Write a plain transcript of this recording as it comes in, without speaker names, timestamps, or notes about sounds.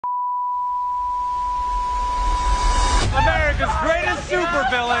America's greatest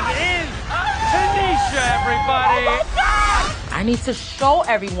supervillain is Tanisha, everybody. I need to show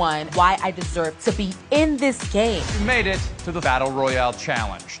everyone why I deserve to be in this game. You made it to the Battle Royale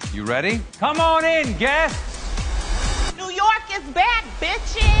Challenge. You ready? Come on in, guests. New York is back,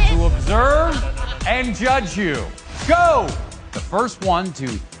 bitches. To observe and judge you. Go! The first one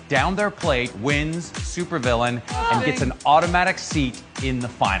to down their plate wins Supervillain and gets an automatic seat in the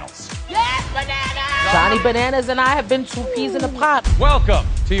finals. Yes, banana! Johnny Bananas and I have been two peas in a pod. Welcome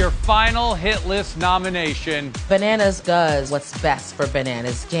to your final hit list nomination. Bananas does what's best for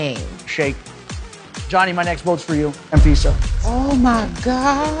Bananas game. Shake. Johnny, my next vote's for you. And Fisa. Oh my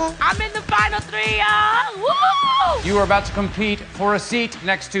God. I'm in the final three, y'all. Woo! You are about to compete for a seat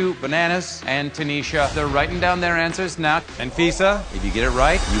next to Bananas and Tanisha. They're writing down their answers now. And Fisa, if you get it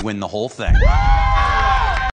right, you win the whole thing.